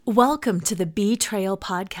Welcome to the Bee Trail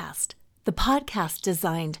Podcast, the podcast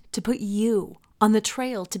designed to put you on the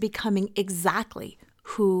trail to becoming exactly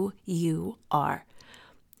who you are.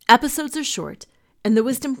 Episodes are short, and the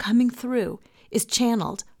wisdom coming through is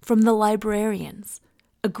channeled from the librarians,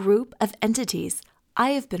 a group of entities I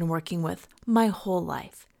have been working with my whole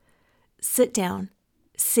life. Sit down,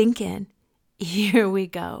 sink in, here we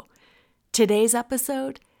go. Today's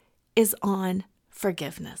episode is on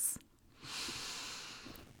forgiveness.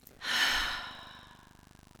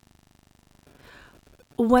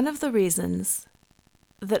 One of the reasons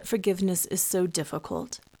that forgiveness is so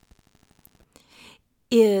difficult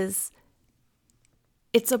is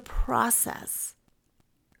it's a process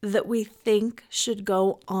that we think should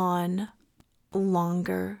go on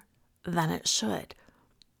longer than it should.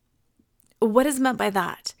 What is meant by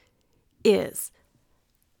that is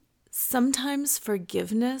sometimes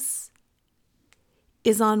forgiveness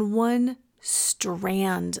is on one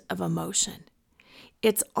strand of emotion.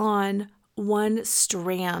 It's on one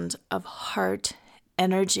strand of heart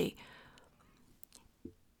energy.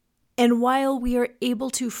 And while we are able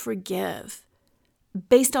to forgive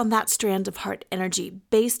based on that strand of heart energy,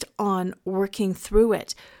 based on working through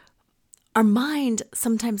it, our mind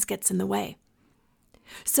sometimes gets in the way.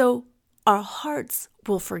 So our hearts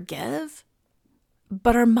will forgive,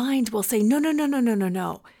 but our mind will say,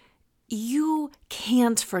 no. You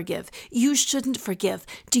can't forgive. You shouldn't forgive.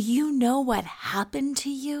 Do you know what happened to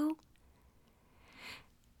you?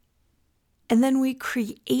 And then we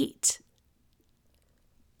create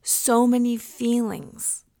so many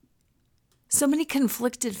feelings, so many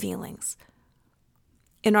conflicted feelings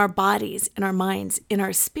in our bodies, in our minds, in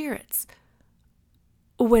our spirits,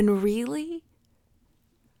 when really,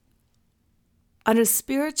 on a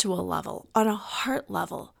spiritual level, on a heart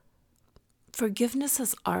level, forgiveness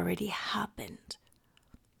has already happened.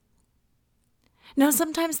 Now,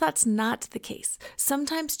 sometimes that's not the case.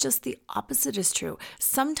 Sometimes just the opposite is true.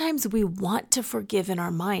 Sometimes we want to forgive in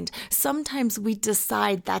our mind. Sometimes we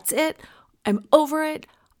decide, that's it, I'm over it,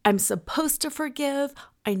 I'm supposed to forgive,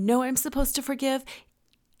 I know I'm supposed to forgive,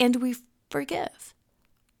 and we forgive.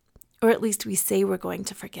 Or at least we say we're going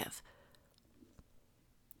to forgive.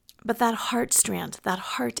 But that heart strand, that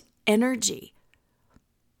heart energy,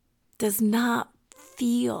 does not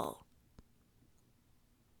feel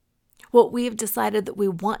what we have decided that we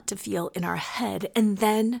want to feel in our head, and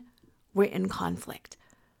then we're in conflict.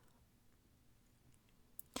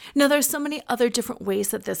 Now, there's so many other different ways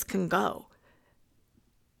that this can go.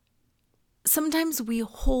 Sometimes we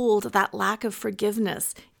hold that lack of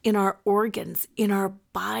forgiveness in our organs, in our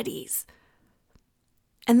bodies,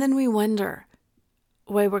 and then we wonder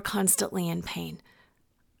why we're constantly in pain,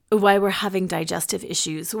 why we're having digestive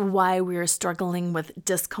issues, why we're struggling with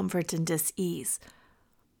discomfort and dis-ease.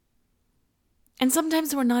 And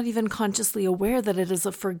sometimes we're not even consciously aware that it is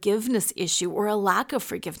a forgiveness issue or a lack of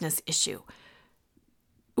forgiveness issue.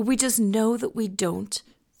 We just know that we don't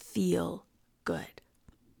feel good.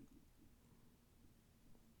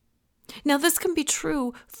 Now, this can be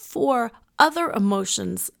true for other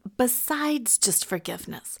emotions besides just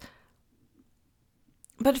forgiveness.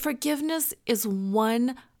 But forgiveness is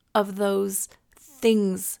one of those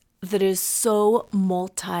things that is so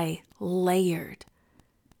multi-layered.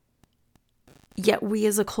 Yet we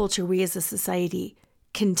as a culture, we as a society,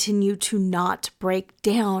 continue to not break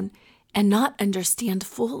down and not understand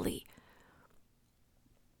fully.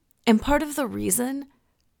 And part of the reason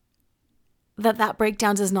that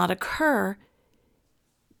breakdown does not occur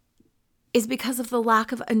is because of the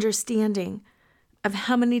lack of understanding of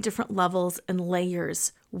how many different levels and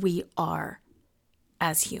layers we are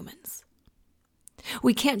as humans.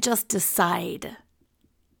 We can't just decide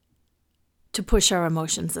to push our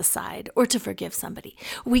emotions aside or to forgive somebody.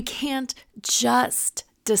 We can't just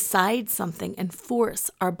decide something and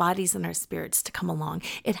force our bodies and our spirits to come along.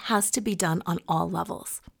 It has to be done on all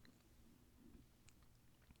levels.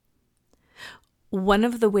 One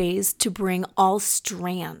of the ways to bring all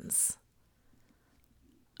strands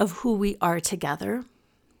of who we are together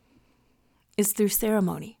is through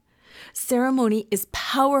ceremony. Ceremony is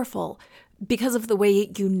powerful because of the way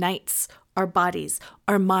it unites our bodies,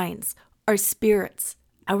 our minds, our spirits,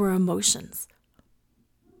 our emotions.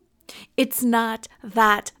 It's not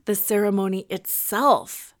that the ceremony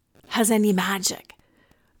itself has any magic.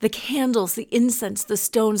 The candles, the incense, the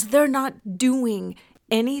stones, they're not doing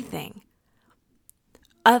anything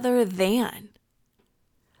other than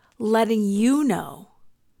letting you know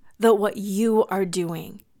that what you are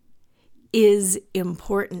doing is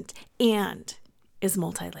important and is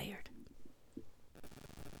multi-layered.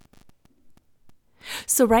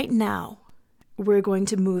 So right now, we're going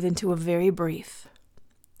to move into a very brief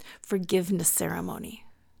forgiveness ceremony.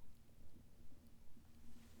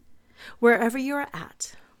 Wherever you're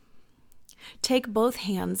at, take both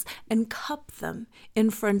hands and cup them in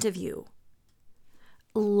front of you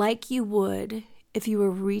like you would if you were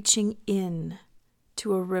reaching in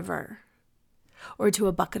to a river or to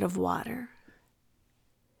a bucket of water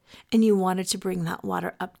and you wanted to bring that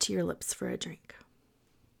water up to your lips for a drink.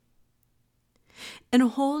 And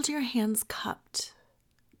hold your hands cupped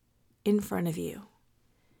in front of you,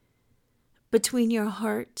 between your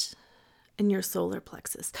heart and your solar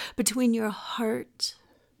plexus, between your heart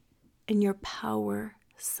and your power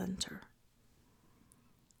center.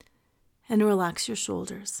 And relax your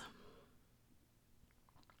shoulders.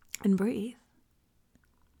 And breathe.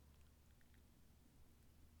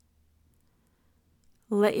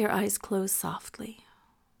 Let your eyes close softly.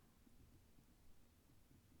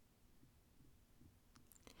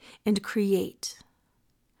 And create,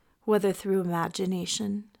 whether through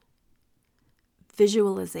imagination,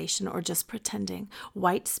 visualization, or just pretending,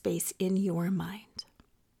 white space in your mind.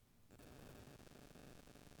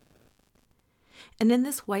 And in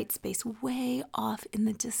this white space, way off in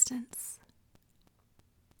the distance,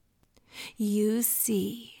 you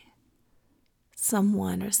see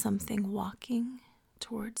someone or something walking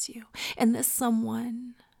towards you. And this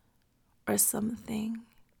someone or something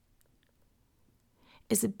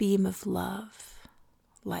is a beam of love,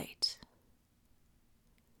 light,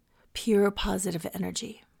 pure positive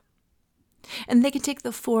energy. And they can take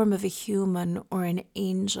the form of a human or an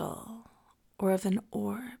angel or of an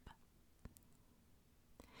orb.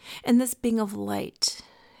 And this being of light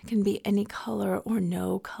can be any color or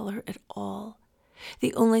no color at all.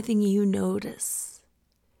 The only thing you notice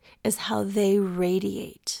is how they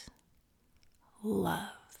radiate love.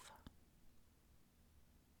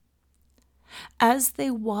 As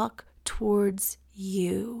they walk towards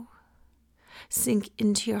you, sink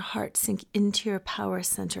into your heart, sink into your power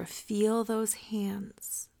center. Feel those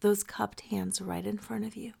hands, those cupped hands right in front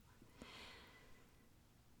of you.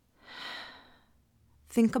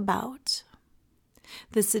 Think about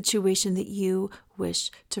the situation that you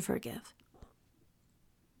wish to forgive.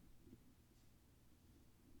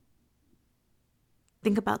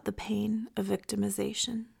 Think about the pain of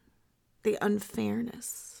victimization, the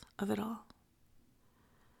unfairness of it all.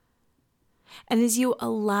 And as you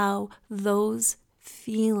allow those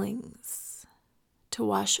feelings to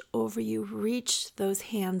wash over you, reach those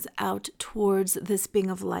hands out towards this being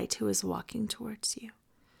of light who is walking towards you.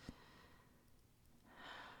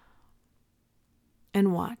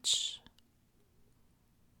 And watch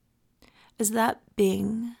as that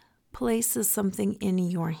being places something in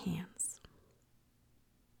your hands.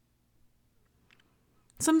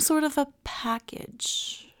 Some sort of a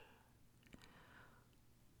package,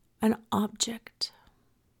 an object.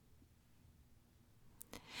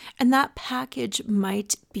 And that package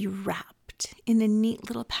might be wrapped in a neat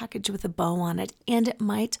little package with a bow on it, and it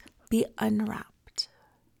might be unwrapped.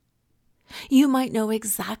 You might know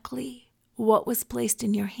exactly what was placed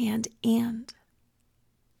in your hand, and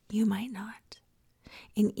you might not.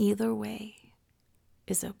 In either way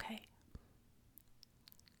is okay.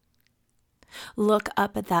 Look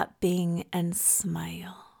up at that being and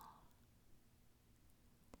smile.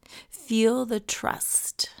 Feel the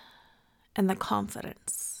trust and the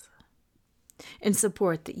confidence and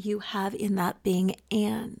support that you have in that being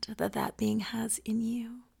and that being has in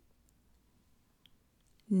you.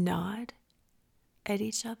 Nod at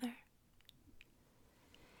each other.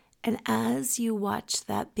 And as you watch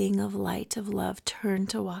that being of light, of love, turn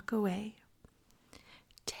to walk away,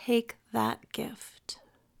 take that gift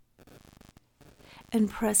and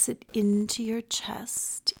press it into your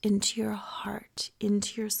chest, into your heart,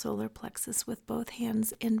 into your solar plexus with both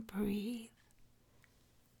hands, and breathe.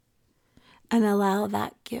 And allow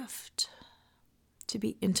that gift to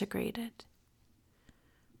be integrated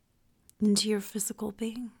into your physical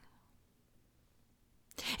being.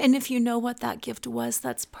 And if you know what that gift was,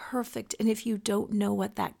 that's perfect. And if you don't know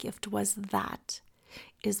what that gift was, that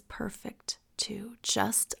is perfect too.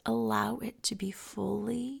 Just allow it to be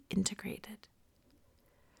fully integrated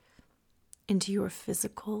into your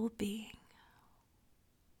physical being.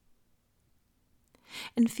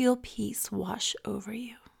 And feel peace wash over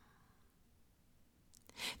you.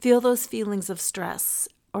 Feel those feelings of stress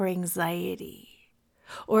or anxiety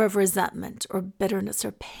or of resentment or bitterness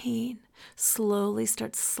or pain slowly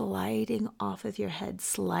start sliding off of your head,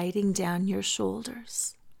 sliding down your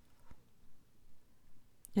shoulders.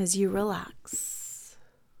 As you relax,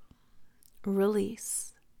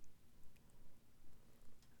 release,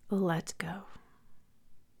 let go.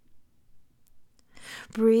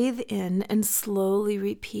 Breathe in and slowly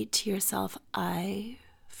repeat to yourself, I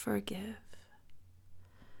forgive.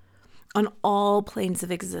 On all planes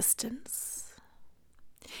of existence,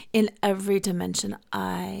 in every dimension,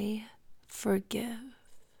 I forgive.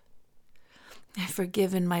 I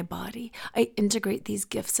forgive in my body. I integrate these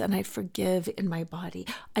gifts and I forgive in my body.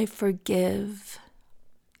 I forgive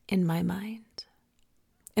in my mind.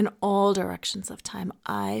 In all directions of time,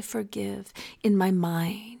 I forgive in my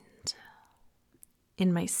mind,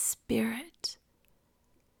 in my spirit,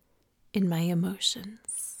 in my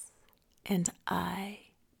emotions, and I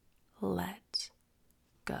let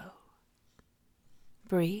go.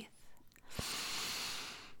 Breathe.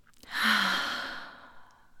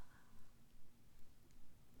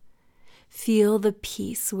 Feel the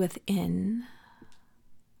peace within,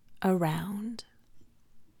 around,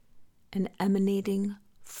 and emanating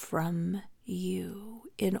from you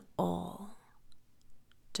in all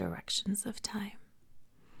directions of time.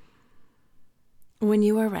 When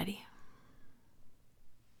you are ready,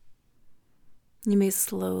 you may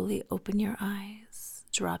slowly open your eyes,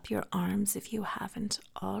 drop your arms if you haven't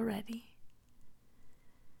already,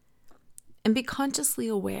 and be consciously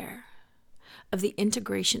aware of the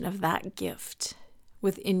integration of that gift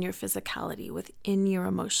within your physicality, within your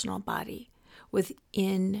emotional body,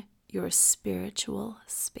 within your spiritual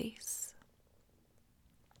space.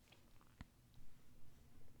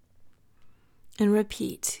 And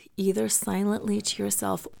repeat, either silently to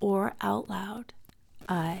yourself or out loud,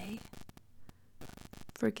 I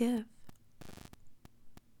forgive.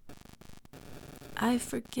 I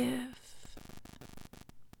forgive.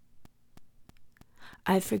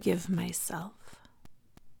 I forgive myself.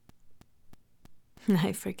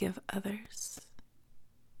 I forgive others.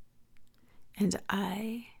 And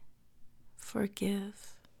I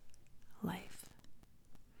forgive life.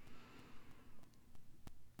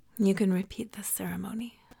 You can repeat this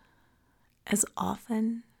ceremony as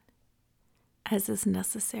often as is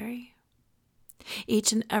necessary.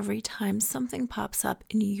 Each and every time something pops up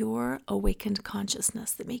in your awakened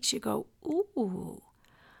consciousness that makes you go, ooh,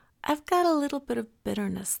 I've got a little bit of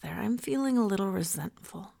bitterness there. I'm feeling a little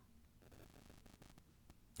resentful.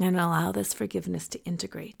 And allow this forgiveness to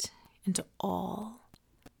integrate into all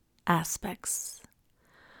aspects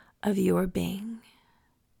of your being,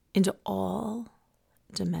 into all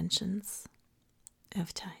dimensions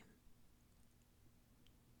of time.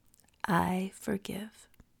 I forgive.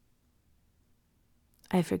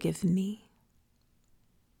 I forgive me.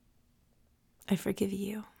 I forgive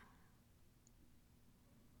you.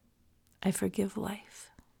 I forgive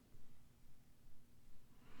life.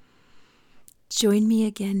 Join me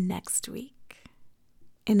again next week.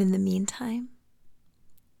 And in the meantime,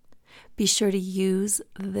 be sure to use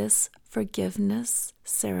this forgiveness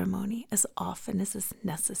ceremony as often as is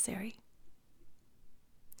necessary.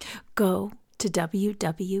 Go to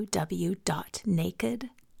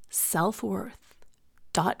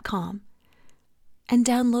www.nakedselfworth.com and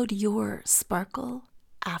download your Sparkle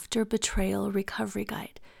After Betrayal Recovery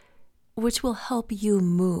Guide, which will help you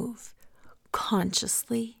move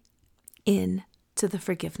consciously into the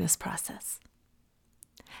forgiveness process.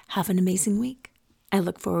 Have an amazing week. I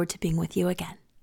look forward to being with you again.